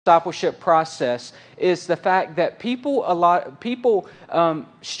discipleship process is the fact that people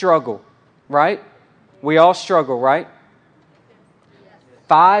struggle, right? We all struggle, right?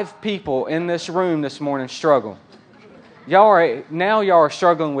 5 people in this room this morning struggle. Y'all are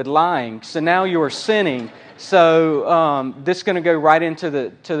struggling with lying, so now you are sinning. So this is going to go right into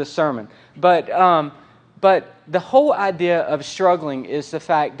the sermon. But the whole idea of struggling is the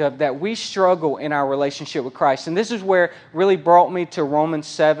fact that we struggle in our relationship with Christ, and this is where really brought me to Romans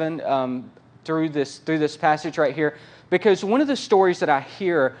 7 through this passage right here, because one of the stories that I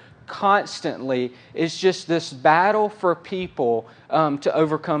hear constantly is just this battle for people to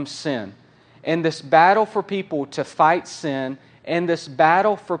overcome sin, and this battle for people to fight sin, and this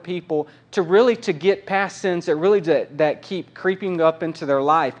battle for people to get past sins that keep creeping up into their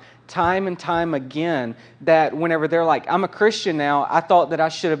life time and time again, that whenever they're like, I'm a Christian now, I thought that I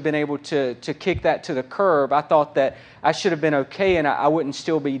should have been able to kick that to the curb. I thought that I should have been okay and I wouldn't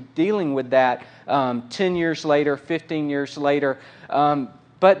still be dealing with that 10 years later, 15 years later.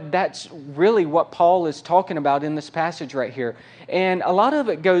 But that's really what Paul is talking about in this passage right here. And a lot of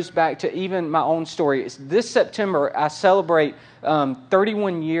it goes back to even my own story. This September, I celebrate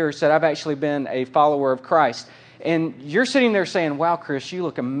 31 years that I've actually been a follower of Christ. And you're sitting there saying, wow, Chris, you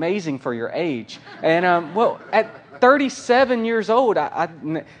look amazing for your age. And, at 37 years old, but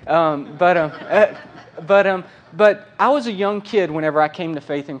I was a young kid whenever I came to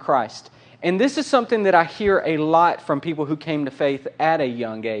faith in Christ. And this is something that I hear a lot from people who came to faith at a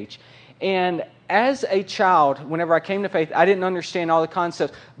young age. And as a child, whenever I came to faith, I didn't understand all the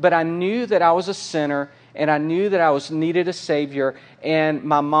concepts, but I knew that I was a sinner, and I knew that I needed a Savior, and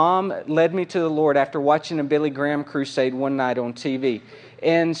my mom led me to the Lord after watching a Billy Graham crusade one night on TV.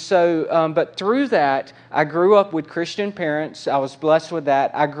 And so, but through that, I grew up with Christian parents. I was blessed with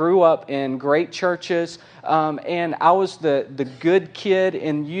that. I grew up in great churches, and I was the good kid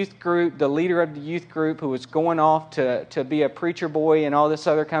in youth group, the leader of the youth group who was going off to be a preacher boy and all this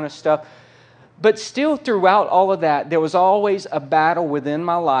other kind of stuff. But still, throughout all of that, there was always a battle within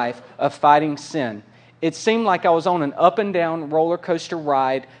my life of fighting sin. It seemed like I was on an up and down roller coaster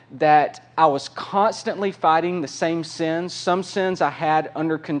ride, that I was constantly fighting the same sins. Some sins I had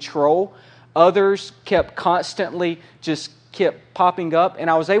under control. Others kept popping up. And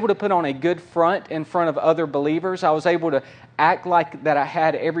I was able to put on a good front in front of other believers. I was able to act like that I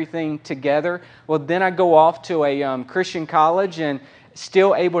had everything together. Well, then I go off to a Christian college and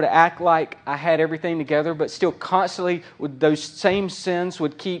still able to act like I had everything together, but still constantly with those same sins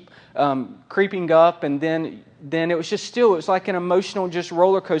would keep creeping up, and then it was like an emotional just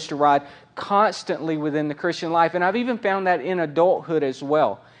roller coaster ride constantly within the Christian life. And I've even found that in adulthood as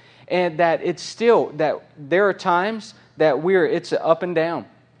well, and that it's still that there are times that it's up and down.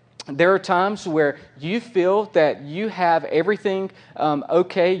 There are times where you feel that you have everything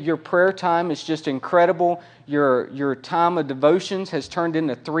okay. Your prayer time is just incredible. Your time of devotions has turned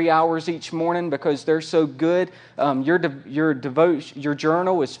into 3 hours each morning because they're so good. Your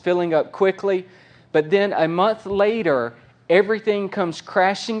journal is filling up quickly. But then a month later, everything comes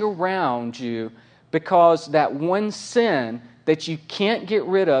crashing around you because that one sin that you can't get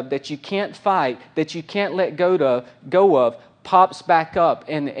rid of, that you can't fight, that you can't let go of, pops back up,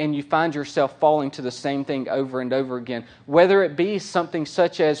 and you find yourself falling to the same thing over and over again. Whether it be something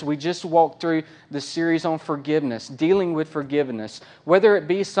such as we just walked through the series on forgiveness, dealing with forgiveness. Whether it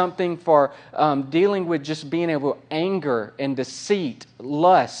be something for dealing with just being able to anger and deceit,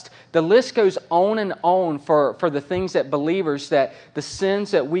 lust. The list goes on and on for the things that believers, that the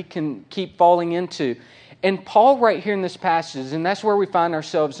sins that we can keep falling into. And Paul right here in this passage, and that's where we find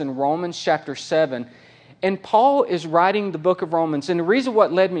ourselves in Romans chapter 7, and Paul is writing the book of Romans. And the reason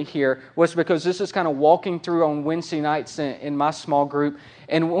what led me here was because this is kind of walking through on Wednesday nights in my small group.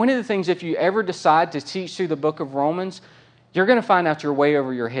 And one of the things, if you ever decide to teach through the book of Romans, you're going to find out you're way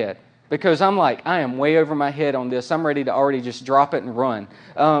over your head. Because I am way over my head on this. I'm ready to already just drop it and run.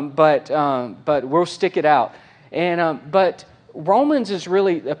 But we'll stick it out. But Romans is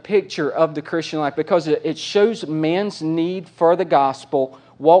really a picture of the Christian life because it shows man's need for the gospel,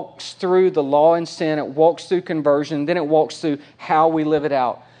 walks through the law and sin, it walks through conversion, then it walks through how we live it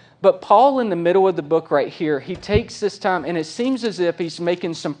out. But Paul, in the middle of the book right here, he takes this time, and it seems as if he's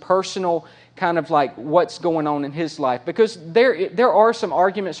making some personal kind of like what's going on in his life. Because there are some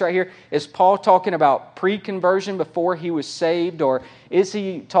arguments right here. Is Paul talking about pre-conversion before he was saved? Or is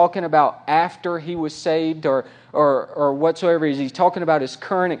he talking about after he was saved? Or whatsoever? Is he talking about his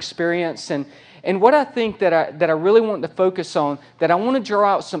current experience? And what I think that I really want to focus on, that I want to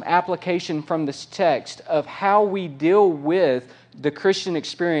draw out some application from this text of how we deal with the Christian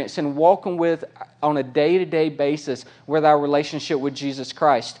experience and walking with on a day-to-day basis with our relationship with Jesus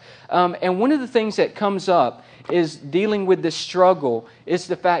Christ. And one of the things that comes up is dealing with this struggle is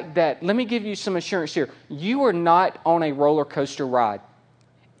the fact that, let me give you some assurance here, you are not on a roller coaster ride.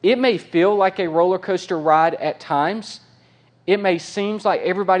 It may feel like a roller coaster ride at times. It may seem like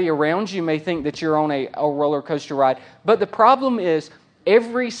everybody around you may think that you're on a roller coaster ride. But the problem is,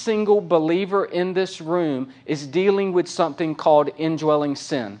 every single believer in this room is dealing with something called indwelling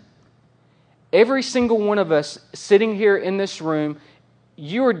sin. Every single one of us sitting here in this room,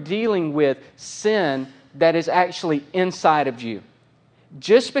 you're dealing with sin that is actually inside of you.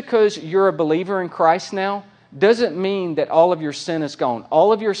 Just because you're a believer in Christ now doesn't mean that all of your sin is gone.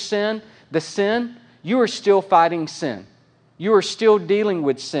 All of your sin, you are still fighting sin. You are still dealing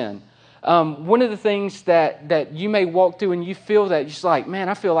with sin. One of the things that you may walk through and you feel that, you're just like, man,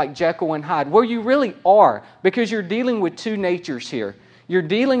 I feel like Jekyll and Hyde. Well, you really are, because you're dealing with two natures here. You're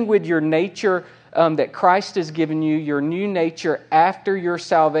dealing with your nature that Christ has given you, your new nature after your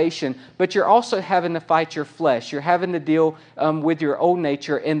salvation, but you're also having to fight your flesh. You're having to deal with your old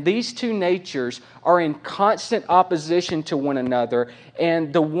nature, and these two natures are in constant opposition to one another.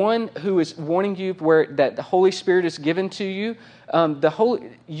 And the one who is wanting you that the Holy Spirit is given to you,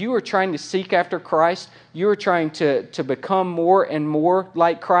 you are trying to seek after Christ. You are trying to become more and more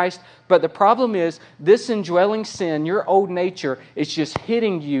like Christ. But the problem is, this indwelling sin, your old nature, is just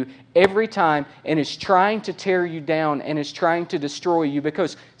hitting you every time, and is trying to tear you down, and is trying to destroy you,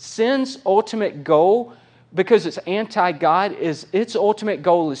 because sin's ultimate goal, because it's anti-God, its ultimate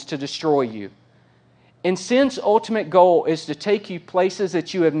goal is to destroy you. And sin's ultimate goal is to take you places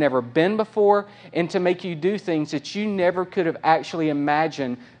that you have never been before, and to make you do things that you never could have actually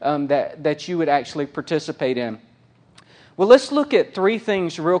imagined that you would actually participate in. Well, let's look at three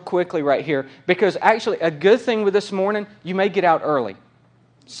things real quickly right here, because actually a good thing with this morning, you may get out early.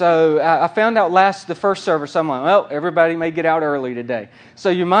 So I found out the first service, I'm like, well, everybody may get out early today. So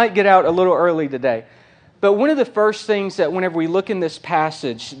you might get out a little early today. But one of the first things that whenever we look in this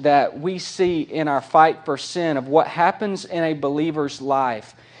passage that we see in our fight for sin of what happens in a believer's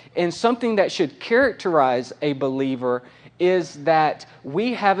life, and something that should characterize a believer, is that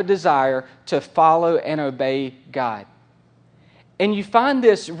we have a desire to follow and obey God. And you find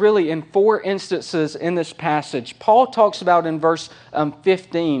this really in 4 instances in this passage. Paul talks about in verse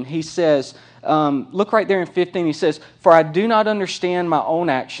 15, he says, look right there in 15, he says, "For I do not understand my own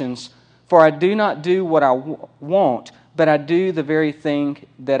actions, for I do not do what I want, but I do the very thing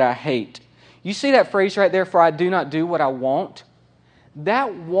that I hate." You see that phrase right there, "for I do not do what I want"?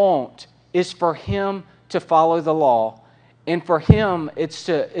 That want is for him to follow the law, and for him it's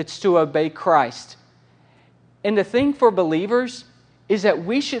to obey Christ. And the thing for believers is that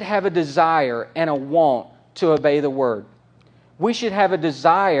we should have a desire and a want to obey the Word. We should have a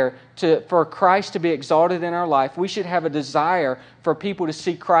desire for Christ to be exalted in our life. We should have a desire for people to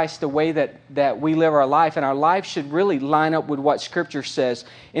see Christ the way that we live our life. And our life should really line up with what Scripture says.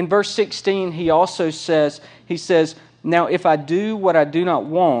 In verse 16, he also says, "Now if I do what I do not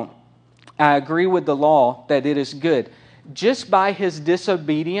want, I agree with the law that it is good." Just by his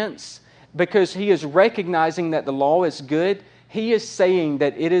disobedience, because he is recognizing that the law is good, he is saying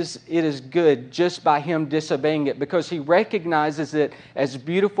that it is good just by him disobeying it, because he recognizes it as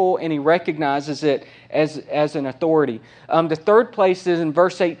beautiful and he recognizes it as an authority. The third place is in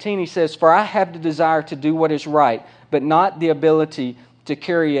verse 18. He says, "For I have the desire to do what is right, but not the ability to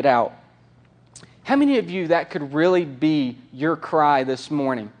carry it out." How many of you that could really be your cry this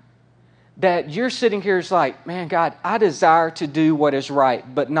morning? That you're sitting here is like, man, God, I desire to do what is right,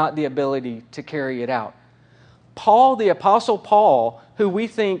 but not the ability to carry it out. Paul, the Apostle Paul, who we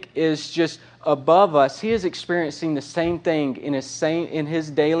think is just above us, he is experiencing the same thing in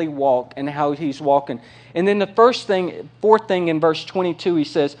his daily walk and how he's walking. And then the fourth thing in verse 22, he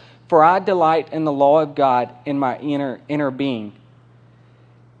says, "For I delight in the law of God in my inner being."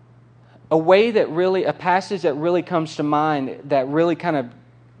 A passage that really comes to mind that really kind of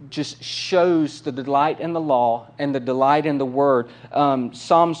just shows the delight in the law and the delight in the Word.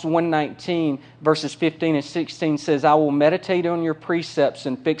 Psalms 119 verses 15 and 16 says, "I will meditate on your precepts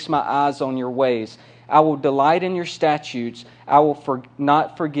and fix my eyes on your ways. I will delight in your statutes. I will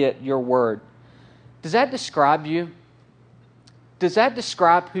not forget your word." Does that describe you? Does that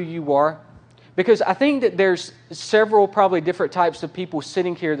describe who you are? Because I think that there's several probably different types of people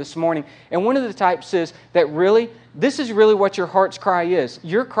sitting here this morning. And one of the types is that this is really what your heart's cry is.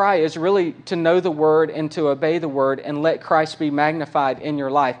 Your cry is really to know the Word and to obey the Word and let Christ be magnified in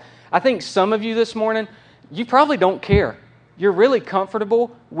your life. I think some of you this morning, you probably don't care. you're really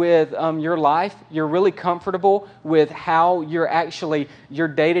comfortable with your life. You're really comfortable with how you're actually, your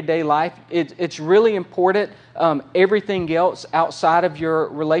day-to-day life. It's really important, everything else outside of your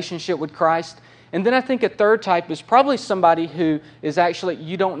relationship with Christ. And then I think a third type is probably somebody who is actually,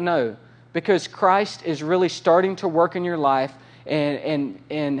 you don't know, because Christ is really starting to work in your life,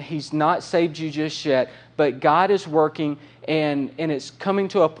 and He's not saved you just yet, but God is working, and it's coming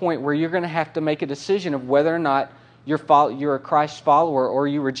to a point where you're going to have to make a decision of whether or not you're a Christ follower or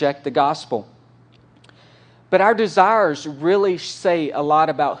you reject the gospel. But our desires really say a lot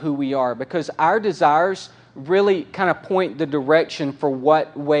about who we are, because our desires really kind of point the direction for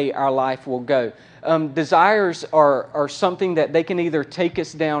what way our life will go. Desires are something that they can either take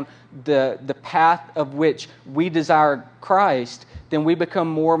us down the path of which we desire Christ, then we become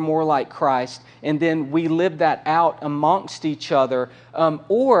more and more like Christ, and then we live that out amongst each other,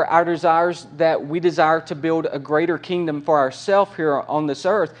 or our desires that we desire to build a greater kingdom for ourselves here on this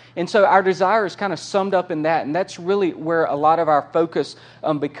earth. And so our desire is kind of summed up in that, and that's really where a lot of our focus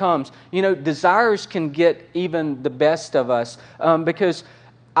becomes. You know, desires can get even the best of us, because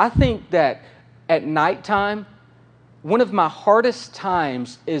I think that at nighttime, one of my hardest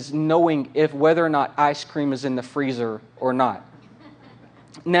times is knowing if whether or not ice cream is in the freezer or not.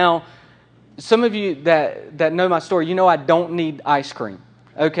 Now, some of you that know my story, you know I don't need ice cream,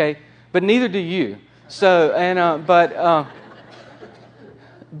 okay? But neither do you. So, but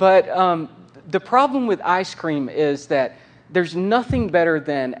the problem with ice cream is that there's nothing better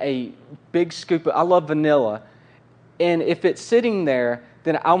than a big scoop I love vanilla, and if it's sitting there,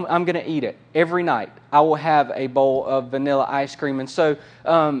 then I'm going to eat it every night. I will have a bowl of vanilla ice cream. And so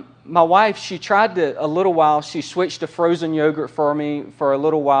my wife, she tried a little while. She switched to frozen yogurt for me for a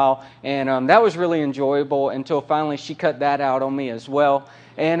little while, and that was really enjoyable until finally she cut that out on me as well.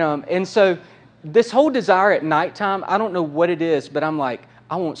 And so this whole desire at nighttime, I don't know what it is, but I'm like,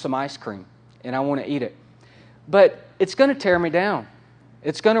 I want some ice cream, and I want to eat it. But it's going to tear me down.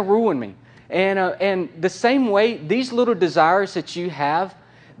 It's going to ruin me. And the same way, these little desires that you have,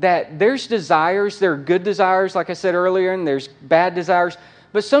 that there's desires, there are good desires, like I said earlier, and there's bad desires.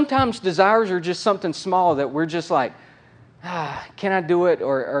 But sometimes desires are just something small that we're just like, can I do it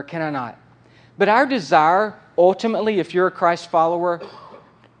or can I not? But our desire, ultimately, if you're a Christ follower,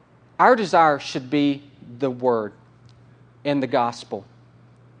 our desire should be the Word and the gospel.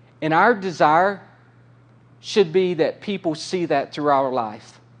 And our desire should be that people see that through our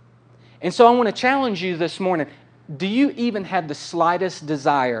life. And so I want to challenge you this morning. Do you even have the slightest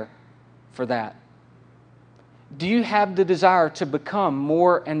desire for that? Do you have the desire to become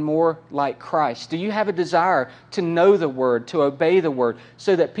more and more like Christ? Do you have a desire to know the Word, to obey the Word,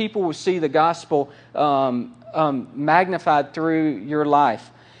 so that people will see the gospel magnified through your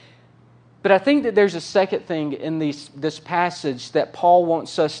life? But I think that there's a second thing in this passage that Paul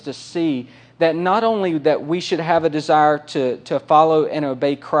wants us to see, that not only that we should have a desire to follow and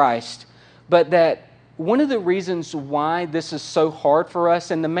obey Christ, but that one of the reasons why this is so hard for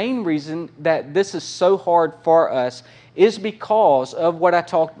us, and the main reason that this is so hard for us, is because of what I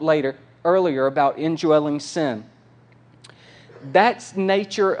talked earlier about indwelling sin. That's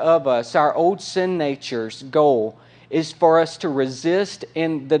nature of us, our old sin nature's goal, is for us to resist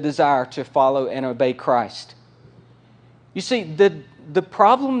in the desire to follow and obey Christ. You see, the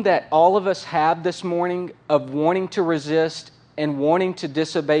problem that all of us have this morning of wanting to resist and wanting to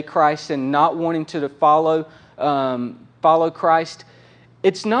disobey Christ and not wanting to follow Christ,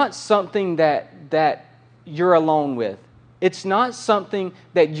 it's not something that you're alone with. It's not something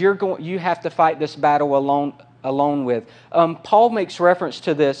that you have to fight this battle alone with. Paul makes reference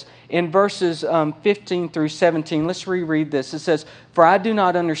to this in verses 15 through 17. Let's reread this. It says, "For I do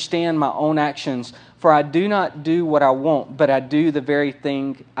not understand my own actions, for I do not do what I want, but I do the very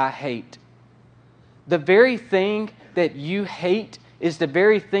thing I hate." The very thing that you hate is the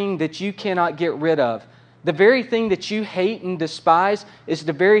very thing that you cannot get rid of. The very thing that you hate and despise is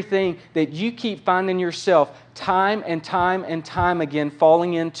the very thing that you keep finding yourself time and time and time again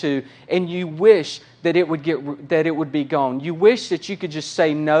falling into, and you wish that it would be gone. You wish that you could just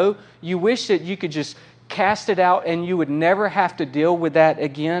say no. You wish that you could just cast it out and you would never have to deal with that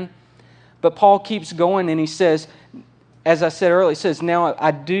again. But Paul keeps going, and he says, as I said earlier, he says, "Now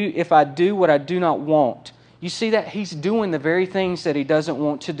if I do what I do not want." You see that? He's doing the very things that he doesn't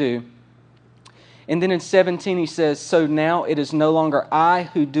want to do. And then in 17 he says, "So now it is no longer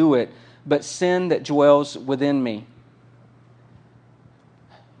I who do it, but sin that dwells within me."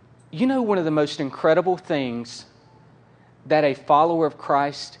 You know, one of the most incredible things that a follower of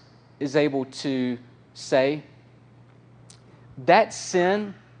Christ is able to say? That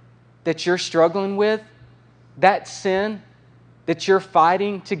sin that you're struggling with, that sin that you're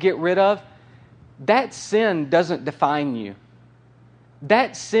fighting to get rid of, that sin doesn't define you.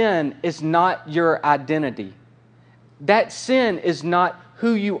 That sin is not your identity. That sin is not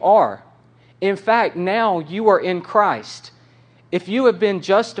who you are. In fact, now you are in Christ. If you have been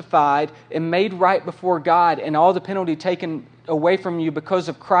justified and made right before God and all the penalty taken away from you because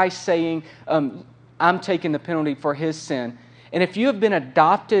of Christ saying, I'm taking the penalty for His sin. And if you have been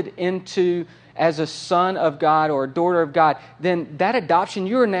adopted into as a son of God or a daughter of God, then that adoption,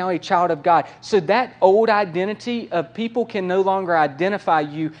 you are now a child of God. So that old identity of people can no longer identify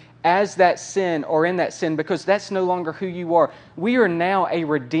you as that sin or in that sin, because that's no longer who you are. We are now a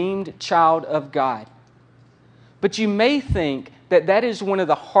redeemed child of God. But you may think that that is one of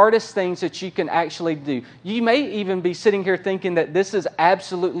the hardest things that you can actually do. You may even be sitting here thinking that this is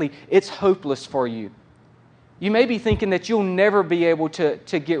it's hopeless for you. You may be thinking that you'll never be able to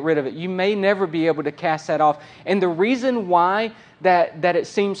get rid of it. You may never be able to cast that off. And the reason why that it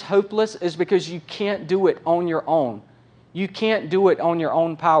seems hopeless is because you can't do it on your own. You can't do it on your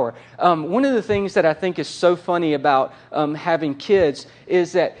own power. One of the things that I think is so funny about having kids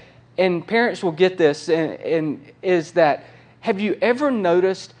is that, and parents will get this, and is that, have you ever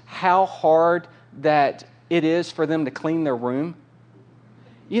noticed how hard that it is for them to clean their room?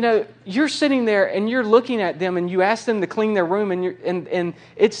 You know, you're sitting there and you're looking at them and you ask them to clean their room and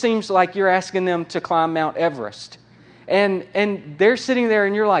it seems like you're asking them to climb Mount Everest. And they're sitting there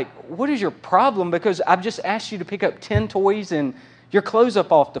and you're like, what is your problem? Because I've just asked you to pick up 10 toys and your clothes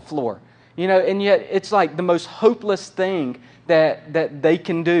up off the floor. You know, and yet it's like the most hopeless thing that they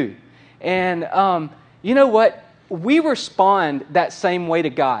can do. And you know what? We respond that same way to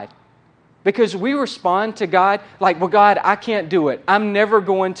God. Because we respond to God like, well, God, I can't do it. I'm never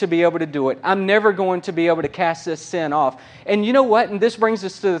going to be able to do it. I'm never going to be able to cast this sin off. And you know what? And this brings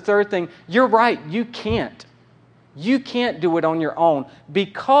us to the third thing. You're right. You can't. You can't do it on your own,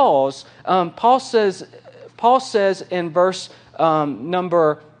 because Paul says in verse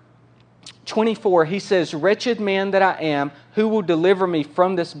number 24, he says, "Wretched man that I am, who will deliver me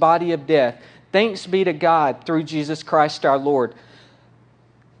from this body of death? Thanks be to God through Jesus Christ our Lord."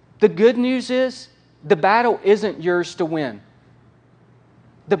 The good news is, the battle isn't yours to win.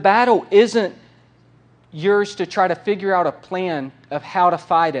 The battle isn't yours to try to figure out a plan of how to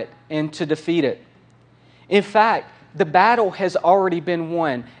fight it and to defeat it. In fact, the battle has already been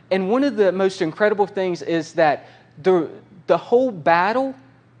won. And one of the most incredible things is that the whole battle,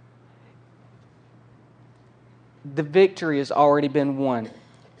 the victory has already been won.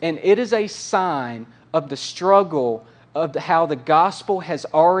 And it is a sign of the struggle of how the gospel has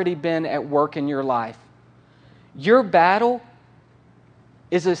already been at work in your life. Your battle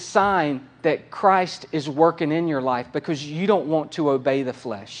is a sign that Christ is working in your life because you don't want to obey the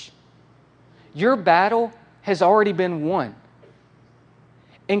flesh. Your battle has already been won.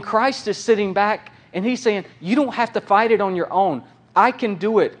 And Christ is sitting back and He's saying, you don't have to fight it on your own. I can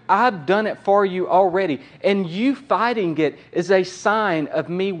do it. I've done it for you already. And you fighting it is a sign of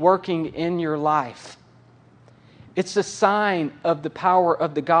me working in your life. It's a sign of the power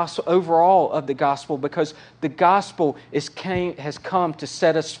of the gospel, overall of the gospel, because the gospel has come to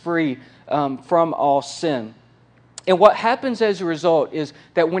set us free from all sin. And what happens as a result is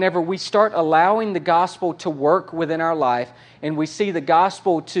that whenever we start allowing the gospel to work within our life, and we see the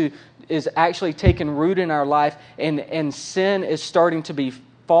gospel is actually taking root in our life, and sin is starting to be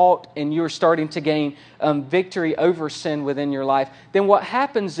fought, and you're starting to gain victory over sin within your life, then what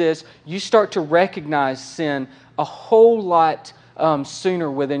happens is you start to recognize sin a whole lot sooner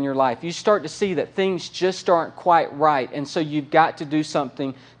within your life. You start to see that things just aren't quite right, and so you've got to do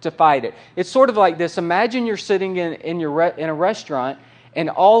something to fight it. It's sort of like this. Imagine you're sitting in a restaurant, and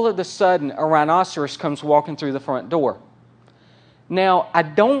all of a sudden a rhinoceros comes walking through the front door. Now, I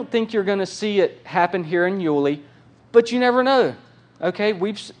don't think you're going to see it happen here in Yulee, but you never know. Okay,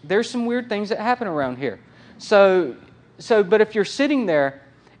 there's some weird things that happen around here. But if you're sitting there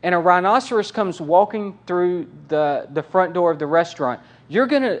and a rhinoceros comes walking through the front door of the restaurant, you're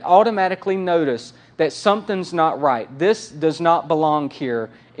going to automatically notice that something's not right. This does not belong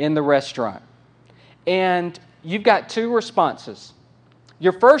here in the restaurant. And you've got two responses.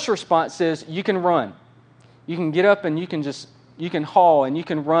 Your first response is you can run. You can get up and you can haul and you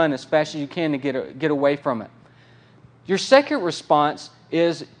can run as fast as you can to get away from it. Your second response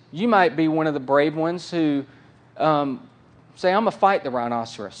is you might be one of the brave ones who say, I'm going to fight the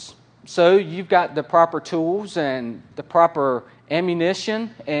rhinoceros. So you've got the proper tools and the proper ammunition,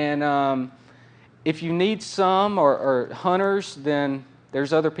 and if you need some or hunters, then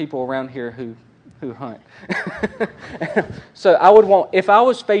there's other people around here who hunt. So if I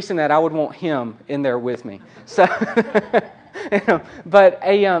was facing that, I would want him in there with me. So But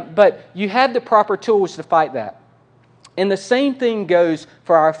you have the proper tools to fight that. And the same thing goes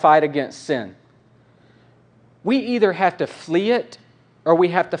for our fight against sin. We either have to flee it or we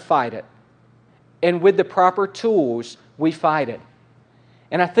have to fight it. And with the proper tools, we fight it.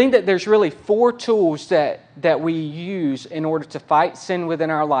 And I think that there's really 4 tools that we use in order to fight sin within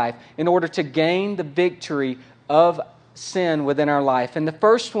our life, in order to gain the victory of sin within our life. And the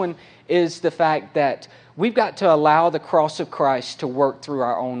first one is the fact that we've got to allow the cross of Christ to work through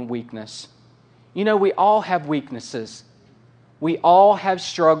our own weakness. You know, we all have weaknesses. We all have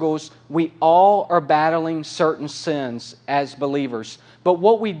struggles. We all are battling certain sins as believers. But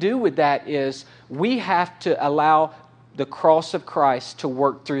what we do with that is we have to allow the cross of Christ to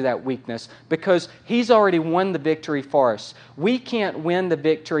work through that weakness, because He's already won the victory for us. We can't win the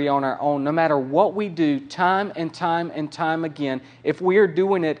victory on our own, no matter what we do time and time and time again. If we are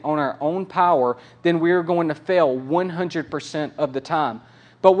doing it on our own power, then we are going to fail 100% of the time.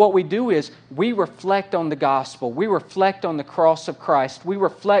 But what we do is we reflect on the gospel. We reflect on the cross of Christ. We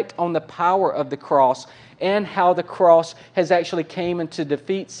reflect on the power of the cross and how the cross has actually came in to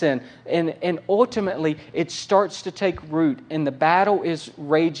defeat sin. And ultimately, it starts to take root, and the battle is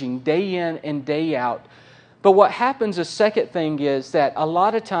raging day in and day out. But what happens, the second thing is that a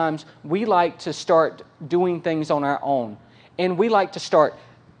lot of times we like to start doing things on our own. And we like to start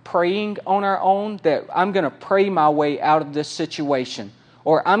praying on our own, that I'm going to pray my way out of this situation.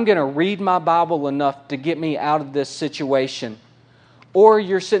 Or I'm going to read my Bible enough to get me out of this situation. Or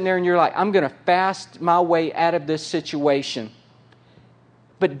you're sitting there and you're like, I'm going to fast my way out of this situation.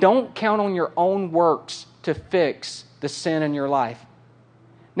 But don't count on your own works to fix the sin in your life.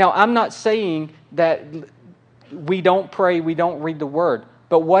 Now, I'm not saying that we don't pray, we don't read the Word.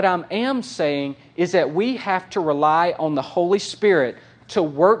 But what I am saying is that we have to rely on the Holy Spirit to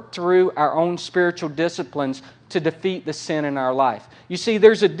work through our own spiritual disciplines to defeat the sin in our life. You see,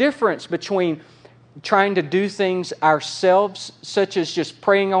 there's a difference between trying to do things ourselves, such as just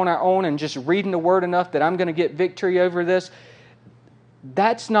praying on our own and just reading the Word enough that I'm going to get victory over this.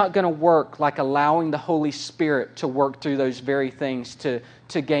 That's not going to work like allowing the Holy Spirit to work through those very things to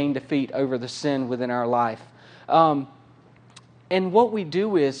gain defeat over the sin within our life. And what we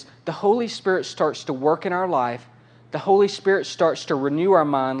do is the Holy Spirit starts to work in our life. The Holy Spirit starts to renew our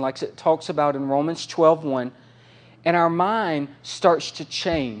mind, like it talks about in Romans 12:1. And our mind starts to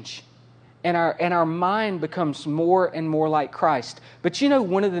change. And our mind becomes more and more like Christ. But you know,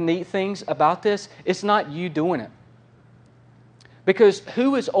 one of the neat things about this, it's not you doing it. Because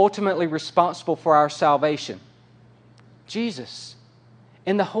who is ultimately responsible for our salvation? Jesus.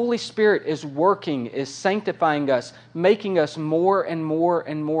 And the Holy Spirit is working, is sanctifying us, making us more and more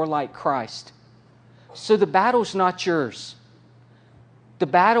and more like Christ. So the battle's not yours. The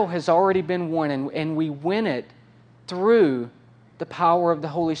battle has already been won, and we win it through the power of the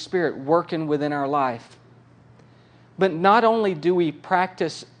Holy Spirit working within our life. But not only do we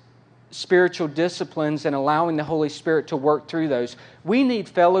practice spiritual disciplines and allowing the Holy Spirit to work through those, we need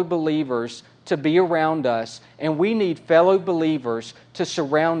fellow believers to be around us, and we need fellow believers to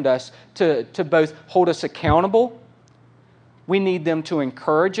surround us, to both hold us accountable. We need them to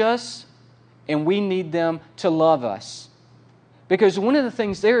encourage us, and we need them to love us. Because one of the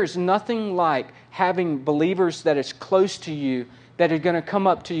things, there is nothing like having believers that is close to you that are going to come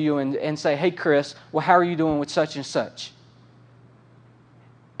up to you and say, hey Chris, well, how are you doing with such and such?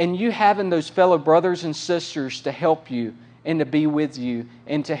 And you having those fellow brothers and sisters to help you and to be with you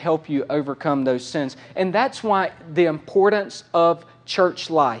and to help you overcome those sins. And that's why the importance of church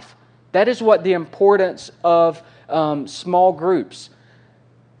life. That is what the importance of small groups.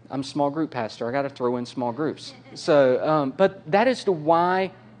 I'm a small group pastor. I got to throw in small groups. So, but that is the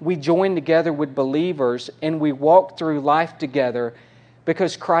why we join together with believers and we walk through life together,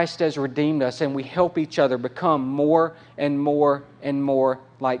 because Christ has redeemed us and we help each other become more and more and more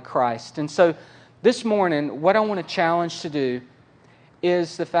like Christ. And so this morning, what I want to challenge to do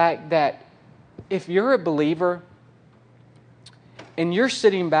is the fact that if you're a believer and you're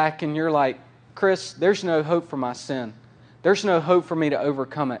sitting back and you're like, Chris, there's no hope for my sin. There's no hope for me to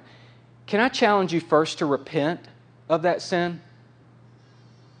overcome it. Can I challenge you first to repent of that sin?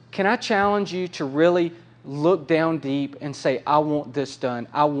 Can I challenge you to really look down deep and say, I want this done.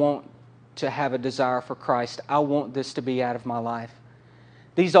 I want to have a desire for Christ. I want this to be out of my life.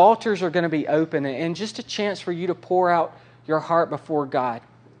 These altars are going to be open and just a chance for you to pour out your heart before God.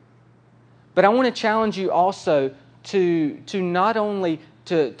 But I want to challenge you also to not only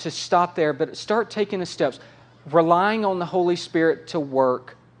to stop there, but start taking the steps. Relying on the Holy Spirit to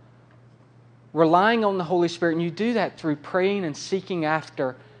work. Relying on the Holy Spirit. And you do that through praying and seeking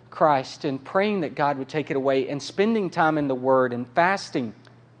after Christ and praying that God would take it away and spending time in the Word and fasting.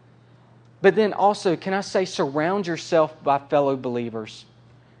 But then also, can I say, surround yourself by fellow believers.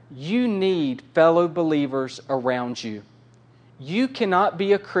 You need fellow believers around you. You cannot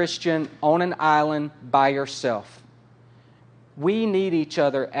be a Christian on an island by yourself. We need each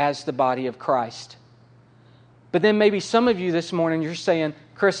other as the body of Christ. But then maybe some of you this morning, you're saying,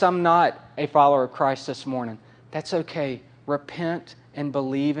 Chris, I'm not a follower of Christ this morning. That's okay. Repent and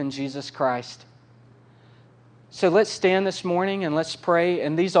believe in Jesus Christ. So let's stand this morning and let's pray.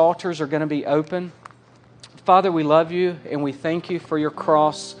 And these altars are going to be open. Father, we love you and we thank you for your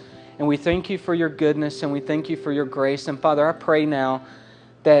cross. And we thank you for your goodness and we thank you for your grace. And Father, I pray now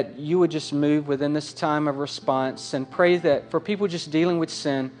that you would just move within this time of response and pray that for people just dealing with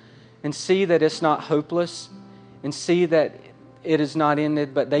sin and see that it's not hopeless and see that it is not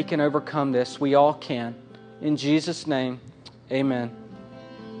ended, but they can overcome this. We all can. In Jesus' name, amen.